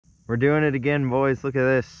We're doing it again, boys. Look at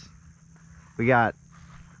this. We got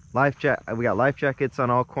life jackets on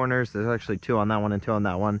all corners. There's actually 2 on that one and 2 on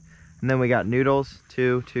that one. And then we got noodles,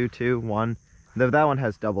 2, 2, 2, 1. That one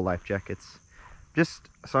has double life jackets.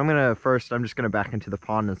 So I'm just gonna back into the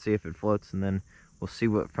pond and see if it floats, and then we'll see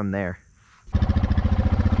what from there.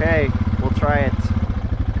 Okay, we'll try it.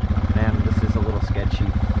 Man, this is a little sketchy.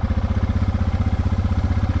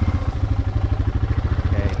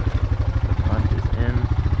 Okay, the front is in.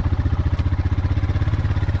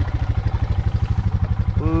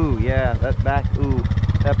 Ooh, yeah, that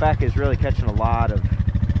back is really catching a lot of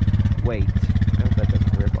weight. I hope that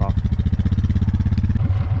doesn't rip off.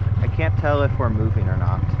 I can't tell if we're moving or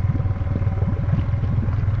not.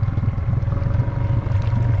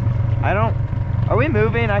 Are we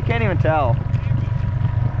moving? I can't even tell.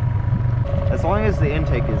 As long as the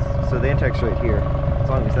intake is, so the intake's right here. As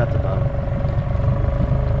long as that's above.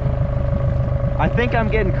 I think I'm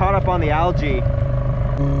getting caught up on the algae.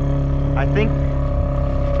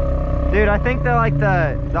 Dude, I think they're like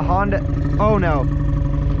the Honda, oh no.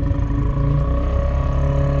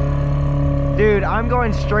 Dude, I'm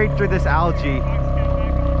going straight through this algae.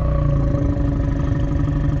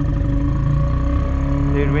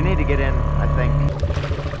 Dude, we need to get in, I think.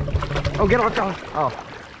 Oh, get off, God. Oh.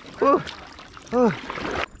 Whew. Whew.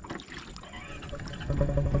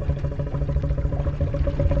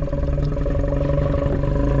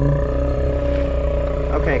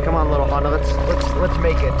 Okay, come on, little Honda. Let's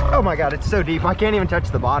make it. Oh my God, it's so deep. I can't even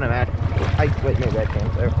touch the bottom, man. Wait, maybe I can.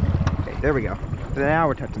 There. Okay, there we go. Now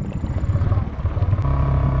we're touching the bottom.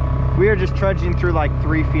 We are just trudging through like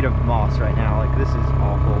 3 feet of moss right now. Like, this is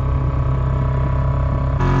awful.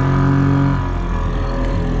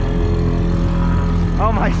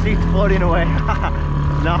 Oh, my seat's floating away.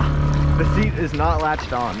 No, the seat is not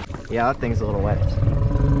latched on. Yeah, that thing's a little wet.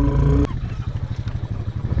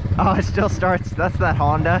 Oh, it still starts. That's that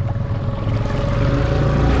Honda.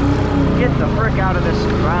 Get the frick out of this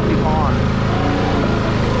crappy pond.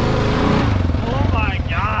 Oh my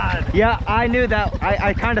God. Yeah, I knew that.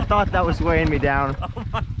 I kind of thought that was weighing me down. Oh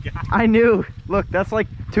my God. I knew. Look, that's like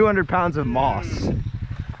 200 pounds of moss.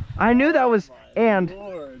 I knew that was, and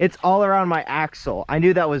Lord. It's all around my axle. I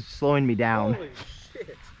knew that was slowing me down. Holy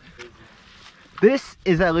shit. This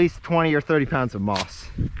is at least 20 or 30 pounds of moss.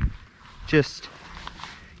 Just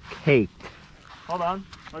caked. Hold on.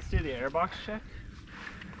 Let's do the airbox check.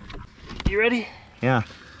 You ready? Yeah.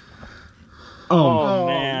 Oh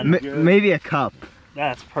man. Maybe a cup.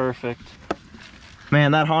 That's perfect.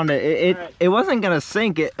 Man, that Honda, Right. it wasn't gonna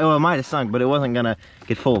sink. It might have sunk, but it wasn't gonna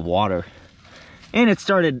get full of water. And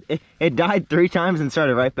it died 3 times and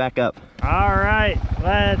started right back up. All right,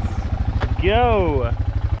 let's go.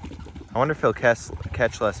 I wonder if he'll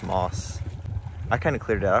catch less moss. I kind of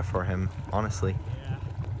cleared it out for him, honestly.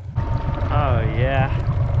 Oh yeah.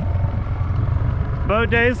 Boat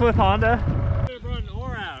days with Honda. Run an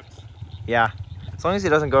oar out. Yeah, as long as he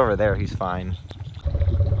doesn't go over there, he's fine.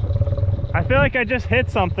 I feel like I just hit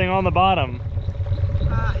something on the bottom.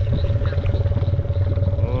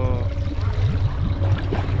 Oh.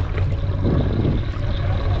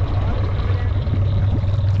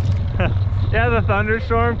 Yeah, the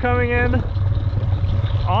thunderstorm coming in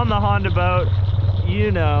on the Honda boat,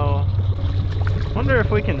 you know. Wonder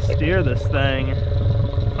if we can steer this thing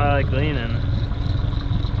by like leaning.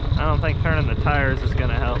 I don't think turning the tires is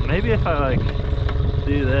gonna help. Maybe if I like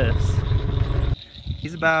do this.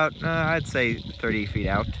 He's about, I'd say 30 feet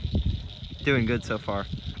out. Doing good so far.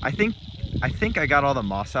 I think I got all the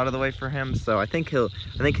moss out of the way for him, so I think he'll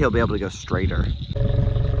be able to go straighter.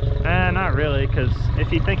 Not really, because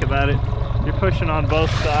if you think about it, you're pushing on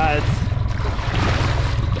both sides.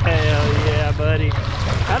 Hell yeah, buddy.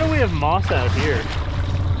 How do we have moss out here?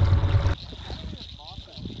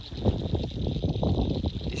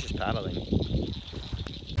 He's just paddling.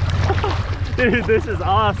 Dude, this is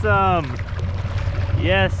awesome.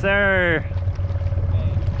 Yes, sir.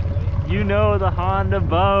 You know the Honda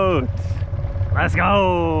boat. Let's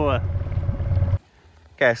go.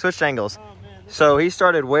 Okay, I switched angles. So he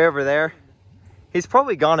started way over there. He's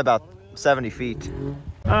probably gone about 70 feet.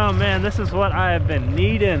 Oh man, this is what I have been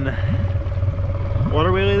needing.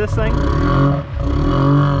 Water wheelie this thing? Oh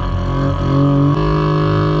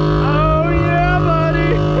yeah,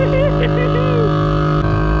 buddy!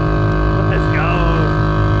 Let's go.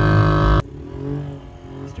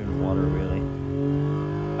 He's doing a water wheelie.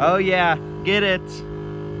 Oh yeah, get it.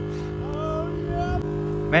 Oh yeah.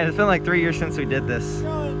 Man, it's been like 3 years since we did this.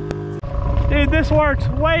 Dude, this works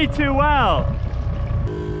way too well.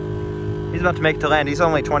 He's about to make it to land. He's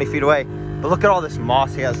only 20 feet away. But look at all this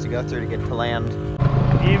moss he has to go through to get to land.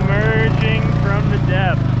 Emerging from the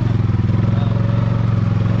depth.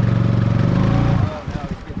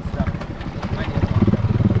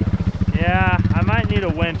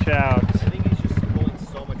 out. I think he's just pulling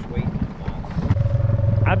so much weight in the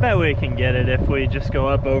moss. I bet we can get it if we just go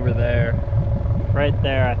up over there. Right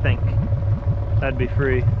there, I think. That'd be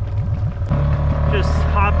free. Just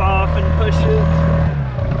hop off and push it.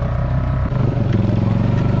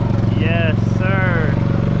 Yes, sir.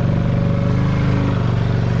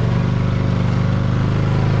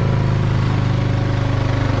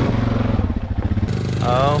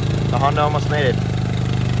 Oh, the Honda almost made it.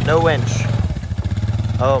 No winch.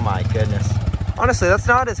 Oh my goodness. Honestly, that's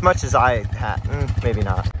not as much as I had. Maybe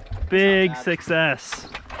not. Big success.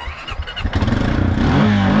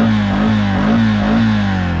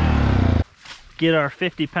 Get our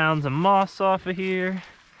 50 pounds of moss off of here.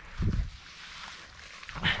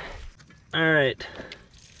 All right.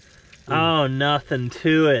 Oh, nothing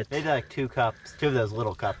to it. They did like 2 cups, 2 of those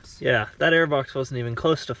little cups. Yeah, that airbox wasn't even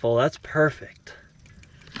close to full. That's perfect.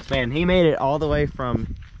 Man, he made it all the way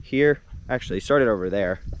from here. Actually, he started over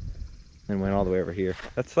there and went all the way over here.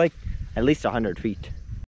 That's like at least 100 feet.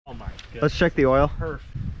 Oh my goodness. Let's check the oil. Perfect.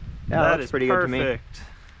 Yeah, that that's is pretty perfect. good to me.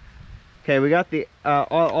 Okay, we got the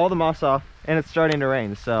all the moss off, and it's starting to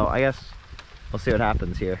rain, so I guess we'll see what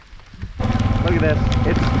happens here. Look at this.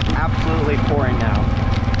 It's absolutely pouring now.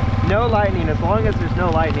 No lightning. As long as there's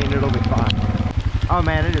no lightning, it'll be fine. Oh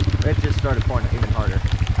man, it just started pouring even harder.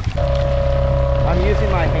 I'm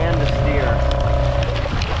using my hand to steer.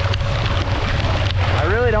 I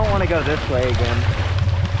really don't want to go this way again.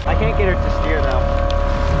 I can't get it to steer though.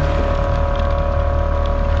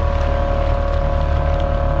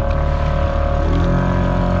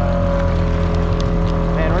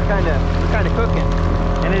 We're kind of cooking,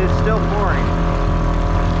 and it is still pouring.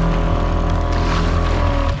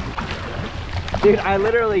 Dude, I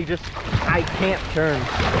literally I can't turn.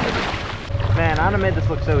 Man, Anna made this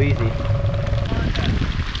look so easy.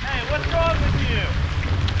 Hey, what's wrong with you?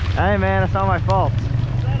 Hey man, it's not my fault. Is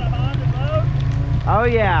that a Honda boat? Oh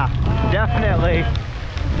yeah, definitely.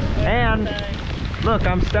 Man. And look,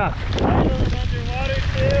 I'm stuck. Idling underwater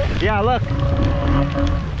too? Yeah, look.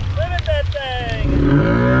 Look at that thing!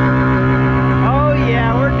 Oh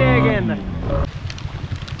yeah, we're digging.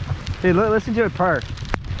 Dude, listen to it purr.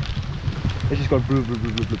 It's just going boo, boo,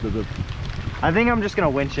 boo, boo, boo, boo. I think I'm just gonna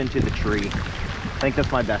winch into the tree. I think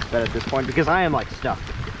that's my best bet at this point because I am like stuck.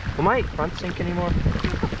 Will my front sink anymore?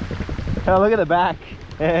 Oh, look at the back.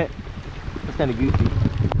 It's kind of goofy.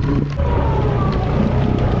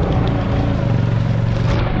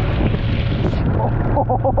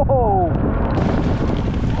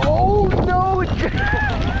 Oh no!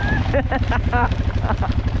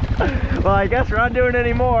 Well, I guess we're not doing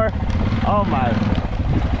any more. Oh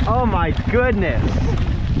my goodness.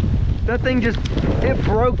 That thing it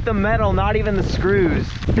broke the metal, not even the screws.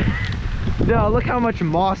 No, look how much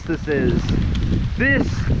moss this is.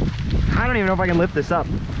 I don't even know if I can lift this up.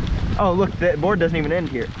 Oh, look, the board doesn't even end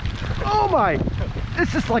here. Oh my,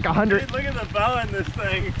 this is like 100. Dude, look at the bow in this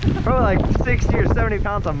thing. Probably like 60 or 70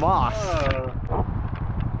 pounds of moss.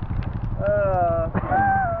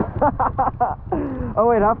 Oh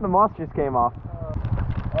wait, half the moss just came off.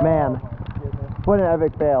 Man, what an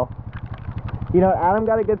epic fail. You know, Adam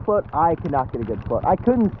got a good float, I could not get a good float. I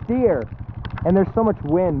couldn't steer, and there's so much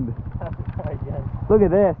wind. Look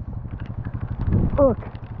at this. Look,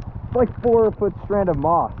 it's like 4-foot strand of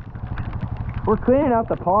moss. We're cleaning out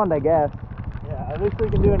the pond, I guess. Yeah, at least we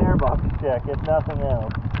can do an airbox check, if nothing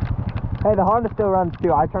else. Hey, the Honda still runs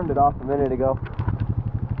too. I turned it off a minute ago.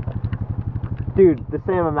 Dude, the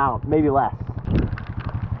same amount, maybe less.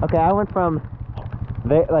 Okay, I went from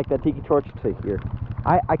like the tiki torch to here.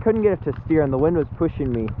 I couldn't get it to steer and the wind was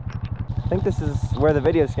pushing me. I think this is where the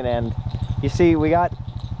video is gonna end. You see, we got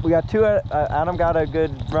 2, Adam got a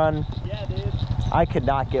good run. Yeah, dude. I could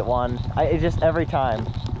not get one. It just every time.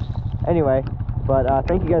 Anyway, but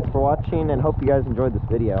thank you guys for watching and hope you guys enjoyed this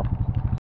video.